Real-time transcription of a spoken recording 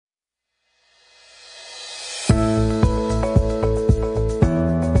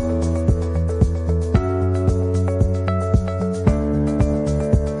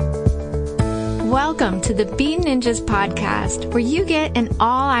Welcome to the Bean Ninjas podcast, where you get an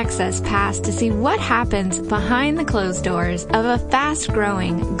all-access pass to see what happens behind the closed doors of a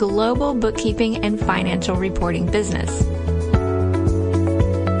fast-growing global bookkeeping and financial reporting business.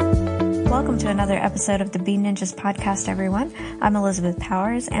 Welcome to another episode of the Bean Ninjas podcast, everyone. I'm Elizabeth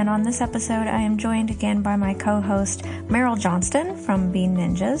Powers, and on this episode, I am joined again by my co-host, Meryl Johnston from Bean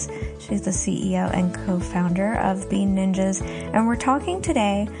Ninjas. She's the CEO and co-founder of Bean Ninjas, and we're talking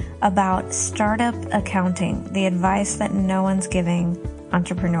today about startup accounting, the advice that no one's giving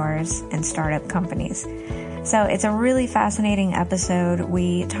entrepreneurs and startup companies. So it's a really fascinating episode.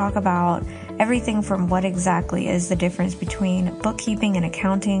 We talk about everything from what exactly is the difference between bookkeeping and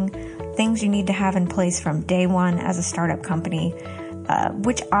accounting, things you need to have in place from day one as a startup company,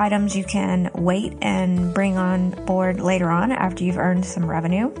 which items you can wait and bring on board later on after you've earned some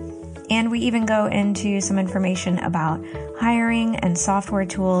revenue. And we even go into some information about hiring and software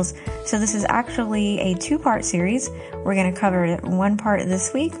tools. So this is actually a two-part series. We're going to cover one part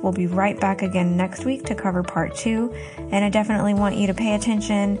this week. We'll be right back again next week to cover part 2. And I definitely want you to pay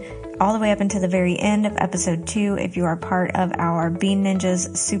attention all the way up until the very end of episode 2 if you are part of our Bean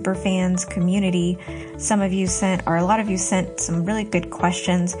Ninjas super fans community. A lot of you sent some really good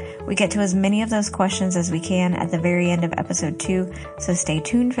questions. We get to as many of those questions as we can at the very end of episode 2. So stay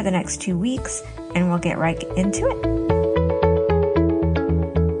tuned for the next 2 weeks and we'll get right into it.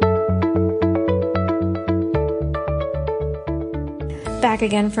 Back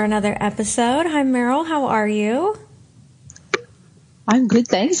again for another episode. Hi, Meryl. How are you? I'm good,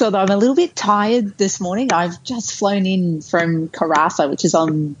 thanks. Although I'm a little bit tired this morning. I've just flown in from Karratha, which is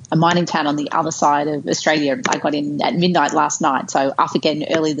on a mining town on the other side of Australia. I got in at midnight last night, so up again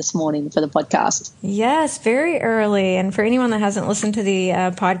early this morning for the podcast. Yes, very early. And for anyone that hasn't listened to the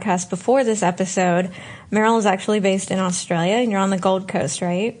podcast before this episode, Meryl is actually based in Australia, and you're on the Gold Coast,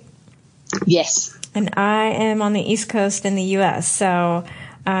 right? Yes. And I am on the East Coast in the U.S., so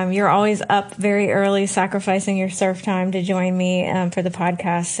you're always up very early, sacrificing your surf time to join me for the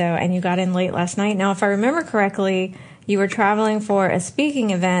podcast. And you got in late last night. Now, if I remember correctly, you were traveling for a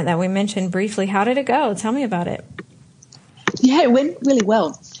speaking event that we mentioned briefly. How did it go? Tell me about it. Yeah, it went really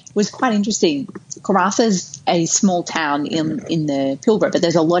well. It was quite interesting. Karratha's a small town in the Pilbara, but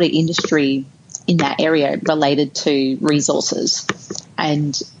there's a lot of industry in that area related to resources.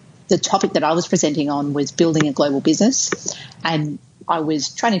 And the topic that I was presenting on was building a global business, and I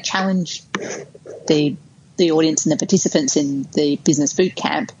was trying to challenge the audience and the participants in the business boot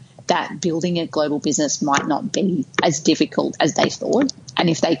camp that building a global business might not be as difficult as they thought, and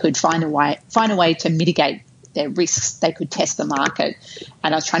if they could find a way to mitigate their risks, they could test the market.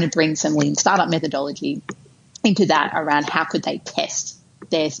 And I was trying to bring some lean startup methodology into that around how could they test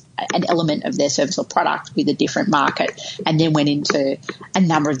an element of their service or product with a different market, and then went into a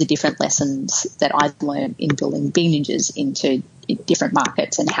number of the different lessons that I'd learned in building Bean Ninjas into different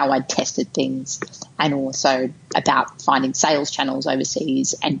markets and how I'd tested things, and also about finding sales channels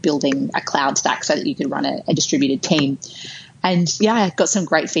overseas and building a cloud stack so that you could run a distributed team. And yeah, I got some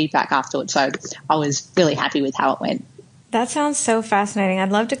great feedback afterwards, so I was really happy with how it went. That sounds so fascinating.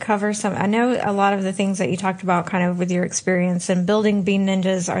 I'd love to cover I know a lot of the things that you talked about kind of with your experience and building Bean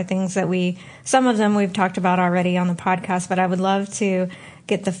Ninjas are things that some of them we've talked about already on the podcast, but I would love to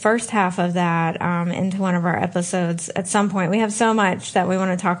get the first half of that into one of our episodes at some point. We have so much that we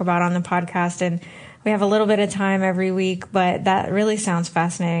want to talk about on the podcast, and we have a little bit of time every week, but that really sounds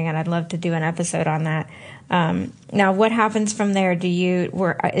fascinating, and I'd love to do an episode on that. Now, what happens from there?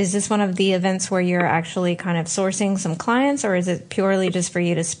 Is this one of the events where you're actually kind of sourcing some clients, or is it purely just for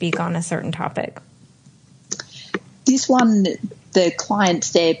you to speak on a certain topic? This one, the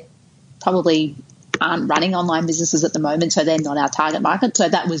clients, they're probably aren't running online businesses at the moment, so they're not our target market. So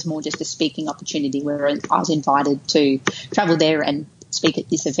that was more just a speaking opportunity where I was invited to travel there and speak at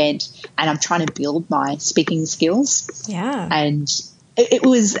this event, and I'm trying to build my speaking skills. Yeah. And it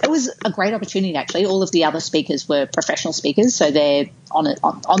was a great opportunity, actually. All of the other speakers were professional speakers, so they're on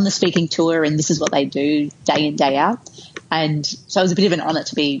the speaking tour, and this is what they do day in, day out. And so it was a bit of an honour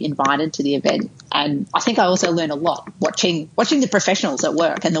to be invited to the event. And I think I also learned a lot watching the professionals at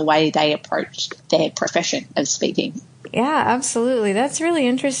work and the way they approach their profession of speaking. Yeah, absolutely. That's really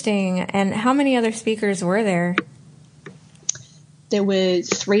interesting. And how many other speakers were there? There were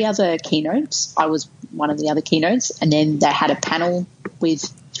 3 other keynotes. I was one of the other keynotes. And then they had a panel with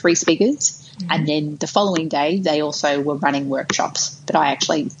 3 speakers. Mm-hmm. And then the following day, they also were running workshops. But I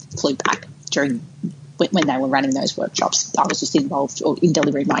actually flew back when they were running those workshops. I was just involved in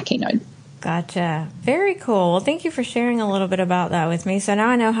delivering my keynote. Gotcha. Very cool. Well, thank you for sharing a little bit about that with me. So now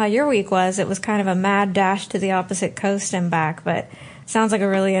I know how your week was. It was kind of a mad dash to the opposite coast and back, but Sounds like a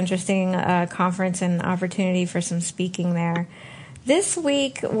really interesting conference and opportunity for some speaking there. This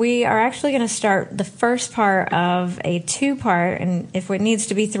week, we are actually going to start the first part of a two-part, and if it needs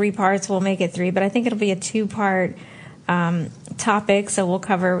to be 3 parts, we'll make it 3, but I think it'll be a 2-part topic, so we'll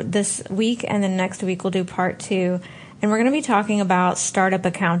cover this week, and then next week we'll do part 2, and we're going to be talking about startup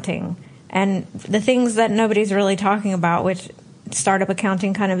accounting, and the things that nobody's really talking about, which startup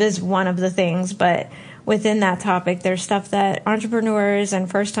accounting kind of is one of the things, but within that topic, there's stuff that entrepreneurs and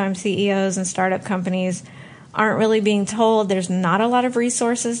first-time CEOs and startup companies aren't really being told. There's not a lot of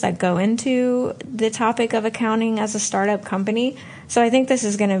resources that go into the topic of accounting as a startup company. So I think this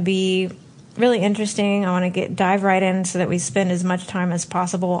is going to be really interesting. I want to dive right in so that we spend as much time as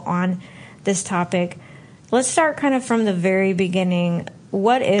possible on this topic. Let's start kind of from the very beginning.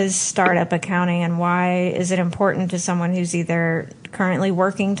 What is startup accounting, and why is it important to someone who's either currently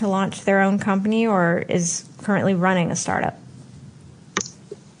working to launch their own company or is currently running a startup?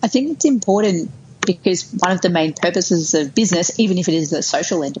 I think it's important because one of the main purposes of business, even if it is a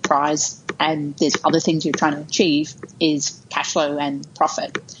social enterprise and there's other things you're trying to achieve, is cash flow and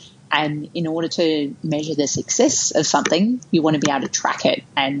profit. And in order to measure the success of something, you want to be able to track it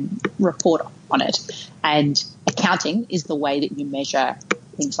and report on it. And accounting is the way that you measure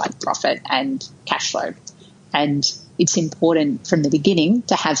things like profit and cash flow. And it's important from the beginning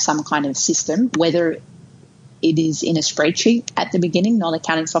to have some kind of system, whether it is in a spreadsheet at the beginning, not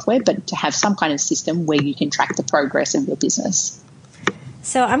accounting software, but to have some kind of system where you can track the progress of your business.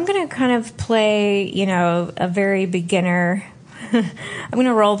 So I'm going to kind of play, a very beginner. I'm going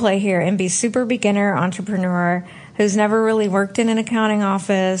to role play here and be super beginner entrepreneur who's never really worked in an accounting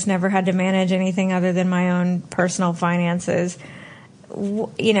office, never had to manage anything other than my own personal finances.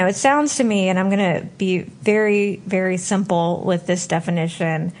 It sounds to me, and I'm going to be very, very simple with this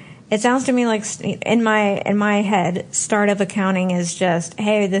definition. It sounds to me like in my head, startup accounting is just,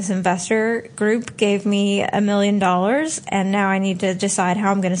 hey, this investor group gave me $1 million, and now I need to decide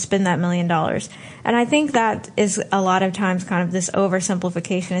how I'm going to spend that $1 million. And I think that is a lot of times kind of this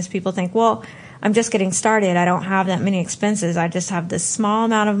oversimplification, as people think, well, I'm just getting started. I don't have that many expenses. I just have this small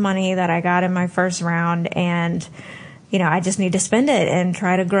amount of money that I got in my first round, and I just need to spend it and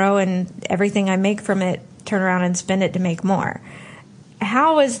try to grow, and everything I make from it, turn around and spend it to make more.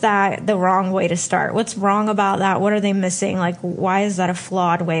 How is that the wrong way to start? What's wrong about that? What are they missing? Like, why is that a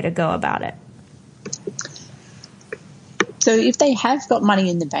flawed way to go about it? So if they have got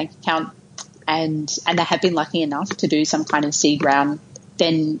money in the bank account and they have been lucky enough to do some kind of seed round,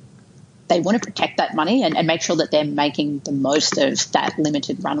 then they want to protect that money and make sure that they're making the most of that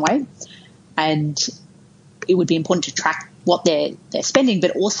limited runway. And it would be important to track what they're spending,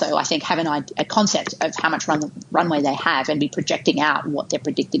 but also I think have a concept of how much runway they have and be projecting out what their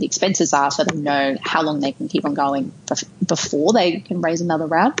predicted expenses are so they know how long they can keep on going before they can raise another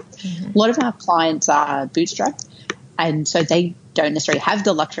round. Mm-hmm. A lot of our clients are bootstrapped, and so they don't necessarily have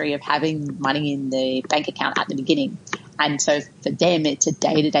the luxury of having money in the bank account at the beginning. And so for them, it's a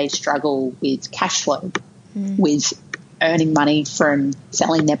day-to-day struggle with cash flow, with earning money from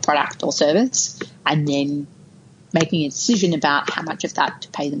selling their product or service, and then making a decision about how much of that to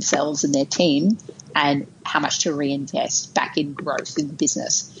pay themselves and their team and how much to reinvest back in growth in the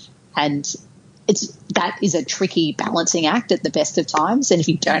business. And that is a tricky balancing act at the best of times. And if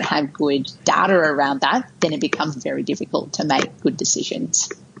you don't have good data around that, then it becomes very difficult to make good decisions.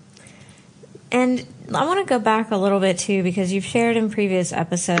 And I want to go back a little bit too, because you've shared in previous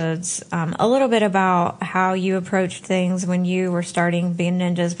episodes a little bit about how you approached things when you were starting Bean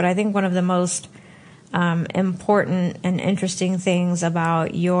Ninjas. But I think one of the most important and interesting things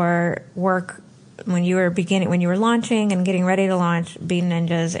about your work when you were launching and getting ready to launch Bean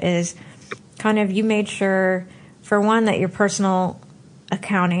Ninjas is kind of you made sure, for one, that your personal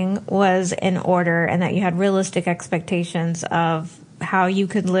accounting was in order and that you had realistic expectations of how you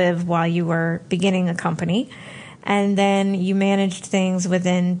could live while you were beginning a company. And then you managed things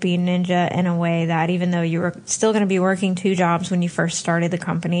within Bean Ninja in a way that even though you were still going to be working 2 jobs when you first started the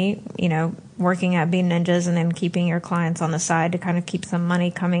company, working at Bean Ninjas and then keeping your clients on the side to kind of keep some money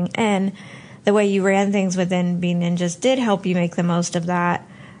coming in, the way you ran things within Bean Ninjas did help you make the most of that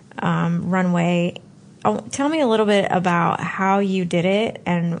runway. Tell me a little bit about how you did it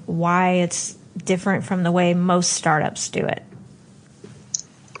and why it's different from the way most startups do it.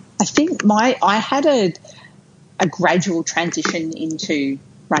 I think I had a gradual transition into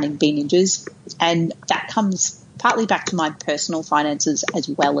running Bean Ninjas, and that comes partly back to my personal finances as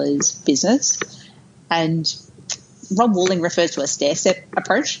well as business. And Rob Walling refers to a stair-step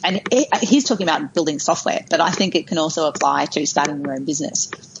approach, and he's talking about building software, but I think it can also apply to starting your own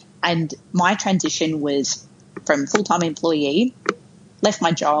business. And my transition was from full-time employee left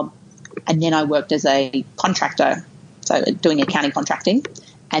my job, and then I worked as a contractor, so doing accounting contracting,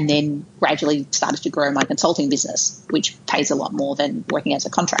 and then gradually started to grow my consulting business, which pays a lot more than working as a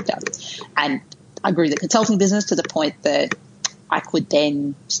contractor. And I grew the consulting business to the point that I could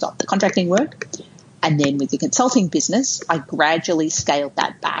then stop the contracting work. And then with the consulting business, I gradually scaled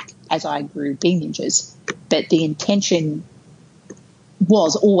that back as I grew Bean Ninjas. But the intention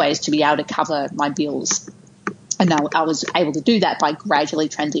was always to be able to cover my bills. And I was able to do that by gradually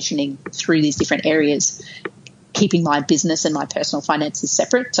transitioning through these different areas, keeping my business and my personal finances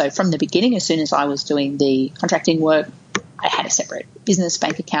separate. So from the beginning, as soon as I was doing the contracting work, I had a separate business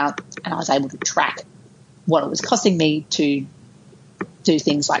bank account, and I was able to track what it was costing me to do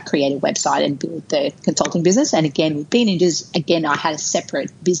things like create a website and build the consulting business. And again, with Bean Ninjas, again, I had a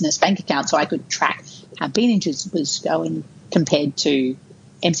separate business bank account, so I could track how Bean Ninjas was going compared to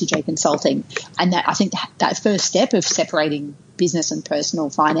MCJ Consulting. And that, I think that first step of separating business and personal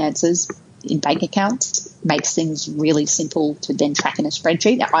finances in bank accounts makes things really simple to then track in a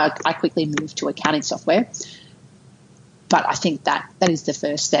spreadsheet. I quickly moved to accounting software, but I think that is the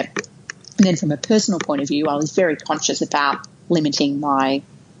first step. And then from a personal point of view, I was very conscious about limiting my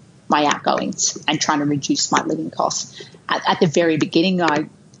outgoings and trying to reduce my living costs. At the very beginning, I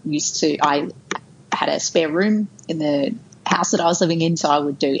had a spare room in the house that I was living in, so I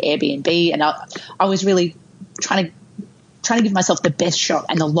would do Airbnb, and I was really trying to give myself the best shot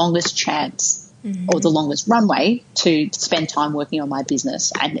and the longest chance or the longest runway to spend time working on my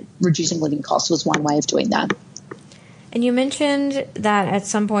business, and reducing living costs was one way of doing that. And you mentioned that at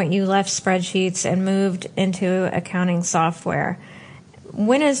some point you left spreadsheets and moved into accounting software.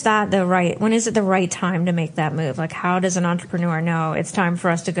 When is it the right time to make that move? Like, how does an entrepreneur know it's time for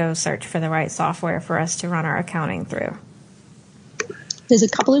us to go search for the right software for us to run our accounting through? There's a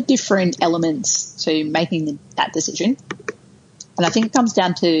couple of different elements to making that decision. And I think it comes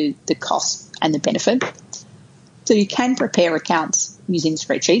down to the cost and the benefit. So you can prepare accounts using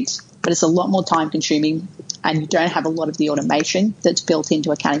spreadsheets, but it's a lot more time consuming, and you don't have a lot of the automation that's built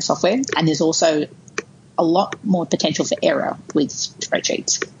into accounting software. And there's also a lot more potential for error with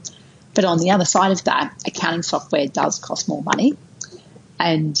spreadsheets. But on the other side of that, accounting software does cost more money.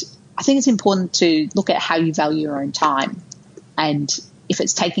 And I think it's important to look at how you value your own time. And if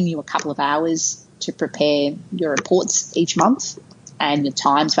it's taking you a couple of hours to prepare your reports each month and your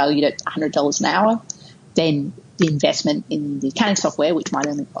time's valued at $100 an hour, then the investment in the accounting software, which might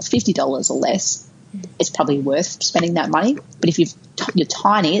only cost $50 or less, it's probably worth spending that money. But if you're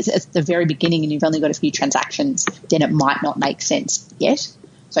tiny, it's at the very beginning and you've only got a few transactions, then it might not make sense yet.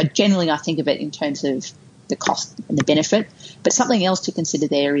 So generally I think of it in terms of the cost and the benefit. But something else to consider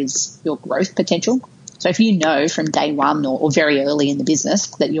there is your growth potential. So if you know from day one or very early in the business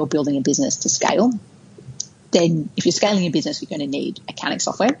that you're building a business to scale, then if you're scaling your business, you're going to need accounting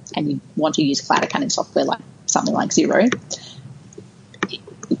software, and you want to use cloud accounting software like something like Xero.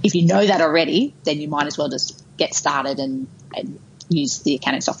 If you know that already, then you might as well just get started and use the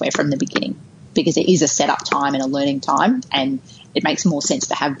accounting software from the beginning, because it is a setup time and a learning time, and it makes more sense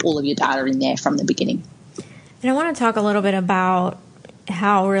to have all of your data in there from the beginning. And I want to talk a little bit about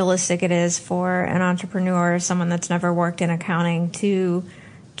how realistic it is for an entrepreneur, someone that's never worked in accounting, to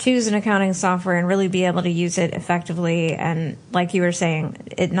choose an accounting software and really be able to use it effectively, and like you were saying,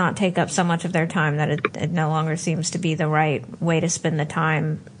 it not take up so much of their time that it no longer seems to be the right way to spend the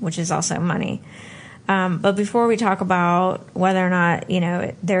time, which is also money. But before we talk about whether or not,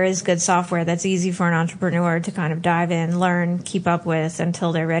 there is good software that's easy for an entrepreneur to kind of dive in, learn, keep up with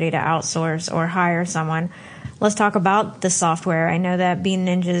until they're ready to outsource or hire someone, let's talk about the software. I know that Bean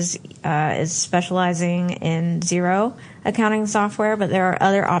Ninjas is specializing in Xero accounting software, but there are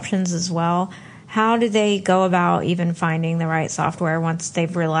other options as well. How do they go about even finding the right software once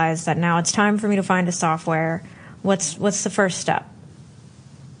they've realized that now it's time for me to find a software? What's the first step?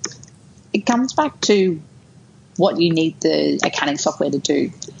 It comes back to what you need the accounting software to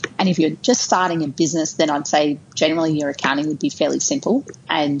do. And if you're just starting a business, then I'd say generally your accounting would be fairly simple,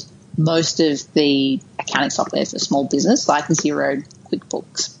 and most of the accounting software for small business like Xero,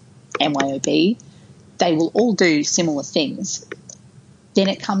 QuickBooks, MYOB, they will all do similar things. Then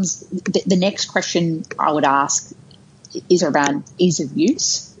it comes, the next question I would ask is around ease of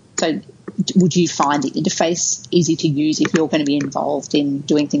use. So would you find the interface easy to use if you're going to be involved in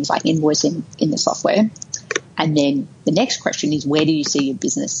doing things like invoicing in the software? And then the next question is, where do you see your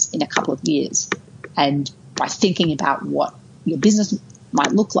business in a couple of years? And by thinking about what your business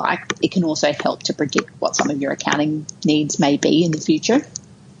might look like, it can also help to predict what some of your accounting needs may be in the future.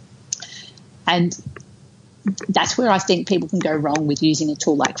 And that's where I think people can go wrong with using a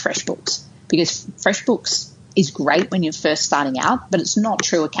tool like FreshBooks, because FreshBooks is great when you're first starting out, but it's not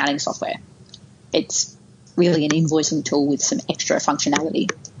true accounting software. It's really an invoicing tool with some extra functionality.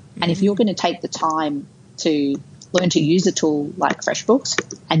 Mm-hmm. And if you're going to take the time to learn to use a tool like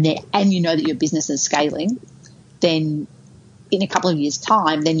FreshBooks and you know that your business is scaling, then in a couple of years'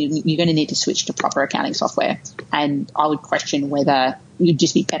 time, then you're going to need to switch to proper accounting software. And I would question whether you'd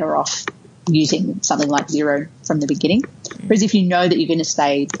just be better off using something like Xero from the beginning. Whereas if you know that you're going to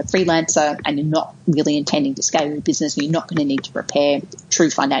stay a freelancer and you're not really intending to scale your business, and you're not going to need to prepare true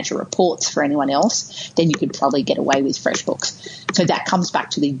financial reports for anyone else, then you could probably get away with FreshBooks. So that comes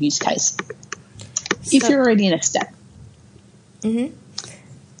back to the use case. If you're already in a step. Mm-hmm.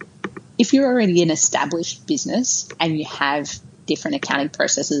 If you're already an established business and you have different accounting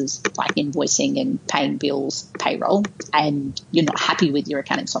processes like invoicing and paying bills, payroll, and you're not happy with your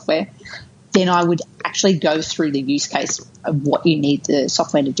accounting software, then I would actually go through the use case of what you need the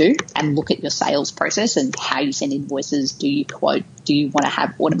software to do and look at your sales process and how you send invoices. Do you quote? Do you want to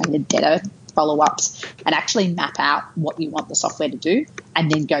have automated debtor follow-ups? And actually map out what you want the software to do, and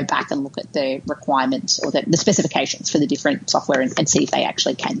then go back and look at the requirements or the specifications for the different software and see if they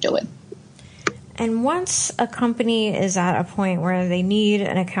actually can do it. And once a company is at a point where they need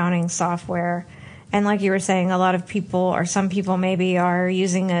an accounting software, and like you were saying, a lot of people or some people maybe are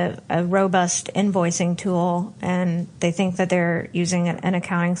using a robust invoicing tool and they think that they're using an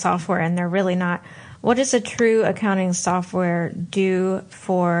accounting software and they're really not. What does a true accounting software do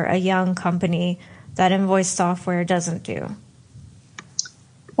for a young company that invoice software doesn't do?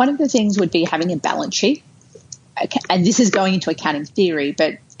 One of the things would be having a balance sheet. And this is going into accounting theory,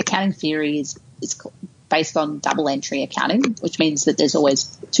 but accounting theory is based on double entry accounting, which means that there's always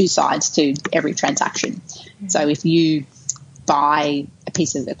two sides to every transaction. Mm-hmm. So if you buy a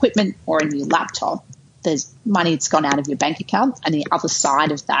piece of equipment or a new laptop, there's money that's gone out of your bank account, and the other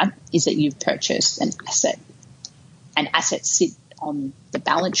side of that is that you've purchased an asset. And assets sit on the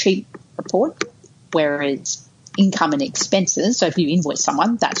balance sheet report, whereas income and expenses, so if you invoice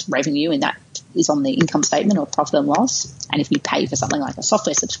someone, that's revenue and that is on the income statement or profit and loss. And if you pay for something like a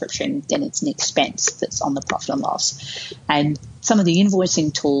software subscription, then it's an expense that's on the profit and loss. And some of the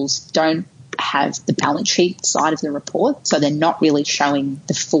invoicing tools don't have the balance sheet side of the report, so they're not really showing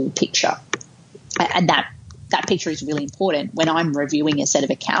the full picture. And that picture is really important. When I'm reviewing a set of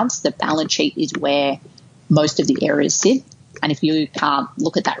accounts, the balance sheet is where most of the errors sit. And if you can't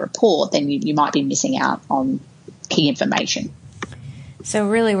look at that report, then you might be missing out on key information. So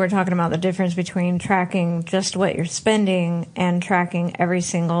really we're talking about the difference between tracking just what you're spending and tracking every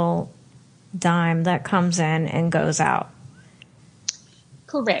single dime that comes in and goes out.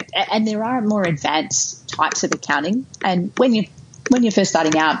 Correct. And there are more advanced types of accounting. And when you're first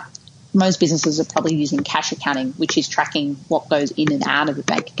starting out, most businesses are probably using cash accounting, which is tracking what goes in and out of the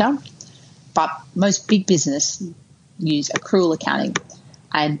bank account. But most big business use accrual accounting.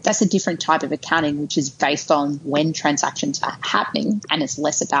 And that's a different type of accounting, which is based on when transactions are happening, and it's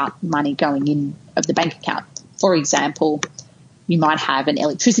less about money going in of the bank account. For example, you might have an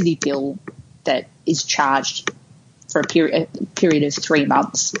electricity bill that is charged for a period of 3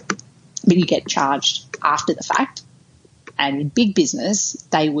 months, but you get charged after the fact. And in big business,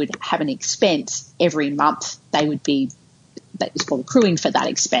 they would have an expense every month. That is called accruing for that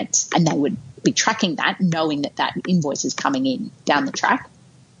expense, and they would be tracking that, knowing that invoice is coming in down the track.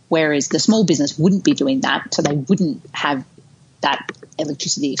 Whereas the small business wouldn't be doing that, so they wouldn't have that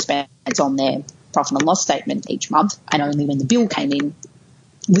electricity expense on their profit and loss statement each month, and only when the bill came in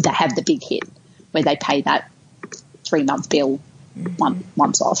would they have the big hit where they pay that 3-month bill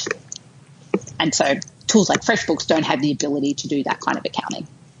once off. And so tools like FreshBooks don't have the ability to do that kind of accounting.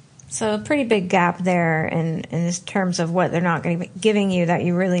 So a pretty big gap there in terms of what they're not going to be giving you that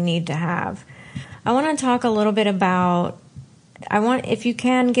you really need to have. I want to talk a little bit about, if you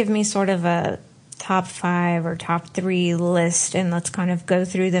can give me sort of a top 5 or top 3 list, and let's kind of go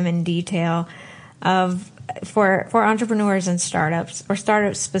through them in detail for entrepreneurs and startups, or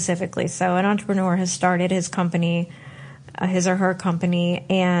startups specifically. So an entrepreneur has started his company, his or her company,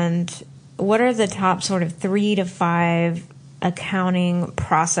 and what are the top sort of 3 to 5 accounting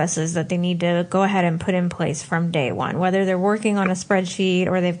processes that they need to go ahead and put in place from day one, whether they're working on a spreadsheet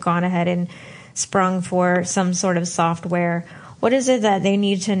or they've gone ahead and sprung for some sort of software? What is it that they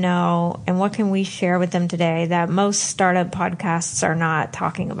need to know, and what can we share with them today that most startup podcasts are not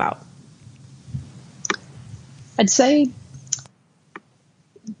talking about? I'd say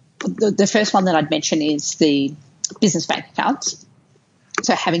the first one that I'd mention is the business bank accounts.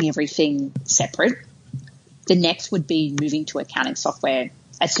 So having everything separate. The next would be moving to accounting software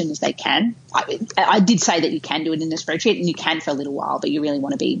as soon as they can. I did say that you can do it in a spreadsheet, and you can for a little while, but you really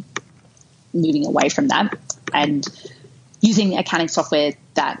want to be moving away from that. and using accounting software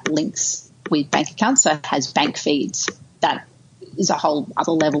that links with bank accounts, so has bank feeds. That is a whole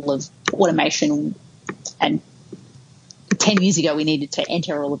other level of automation. And 10 years ago, we needed to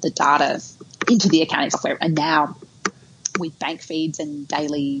enter all of the data into the accounting software. And now with bank feeds and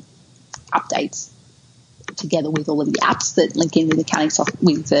daily updates together with all of the apps that link in with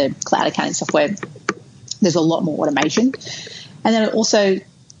with the cloud accounting software, there's a lot more automation. And then also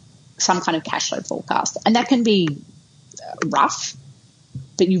some kind of cash flow forecast. And that can be rough,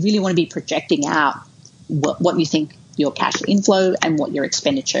 but you really want to be projecting out what you think your cash inflow and what your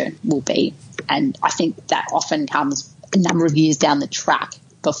expenditure will be. And I think that often comes a number of years down the track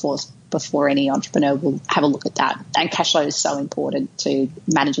before any entrepreneur will have a look at that. And cash flow is so important to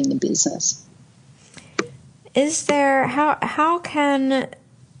managing the business. Is there, how can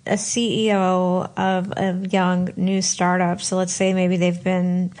a CEO of a young new startup, so let's say maybe they've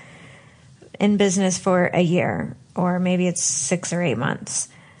been in business for a year, or maybe it's 6 or 8 months,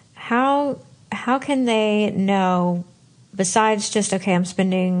 how can they know, besides just, okay, I'm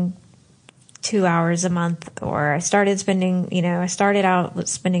spending 2 hours a month, or I started out with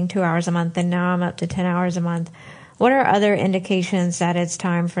spending 2 hours a month and now I'm up to 10 hours a month. What are other indications that it's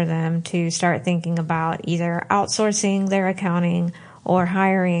time for them to start thinking about either outsourcing their accounting or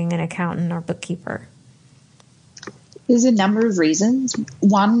hiring an accountant or bookkeeper? There's a number of reasons.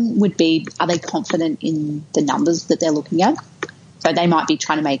 One would be, are they confident in the numbers that they're looking at? So they might be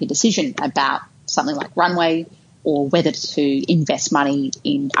trying to make a decision about something like Runway, or whether to invest money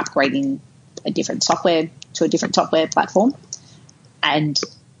in upgrading a different software to a different software platform. And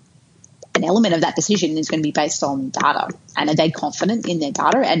an element of that decision is going to be based on data. And are they confident in their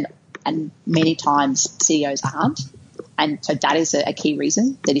data? And many times CEOs aren't. And so that is a key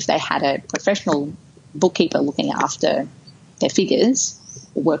reason, that if they had a professional bookkeeper looking after their figures,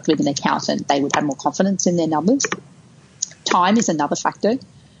 or worked with an accountant, they would have more confidence in their numbers. Time is another factor,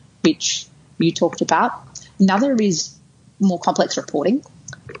 which you talked about. Another is more complex reporting.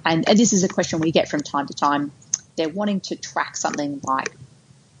 And this is a question we get from time to time. They're wanting to track something like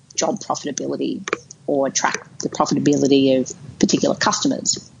job profitability, or track the profitability of particular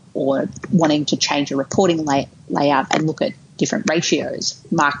customers, or wanting to change a reporting layout and look at different ratios,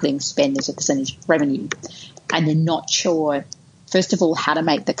 marketing spend as a percentage of revenue. And they're not sure, first of all, how to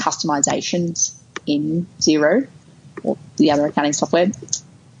make the customizations in Xero or the other accounting software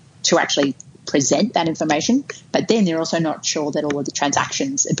to actually present that information. But then they're also not sure that all of the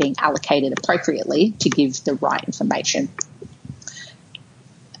transactions are being allocated appropriately to give the right information.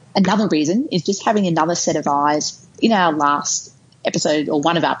 Another reason is just having another set of eyes. In our last episode, or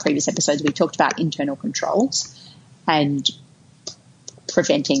one of our previous episodes, we talked about internal controls and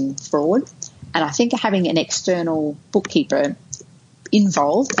preventing fraud. And I think having an external bookkeeper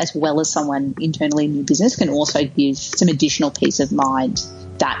involved, as well as someone internally in your business, can also give some additional peace of mind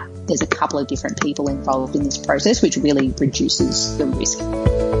that there's a couple of different people involved in this process, which really reduces the risk.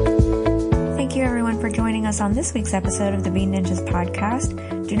 Thank you, everyone, for joining us on this week's episode of the Bean Ninjas podcast.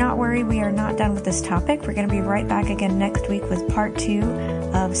 Do not worry, we are not done with this topic. We're going to be right back again next week with part 2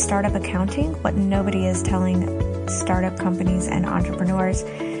 of startup accounting, what nobody is telling startup companies and entrepreneurs.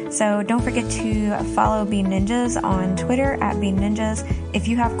 So don't forget to follow Bean Ninjas on Twitter at Bean Ninjas. If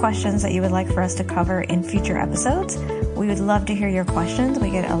you have questions that you would like for us to cover in future episodes, we would love to hear your questions. We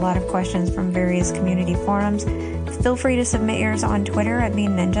get a lot of questions from various community forums. Feel free to submit yours on Twitter at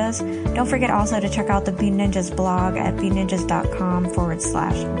Bean Ninjas. Don't forget also to check out the Bean Ninjas blog at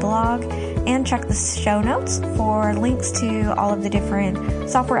beanninjas.com/blog, and check the show notes for links to all of the different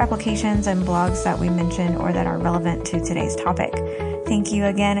software applications and blogs that we mentioned or that are relevant to today's topic. Thank you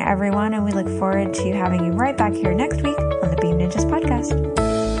again, everyone, and we look forward to having you right back here next week on the Bean Ninjas podcast.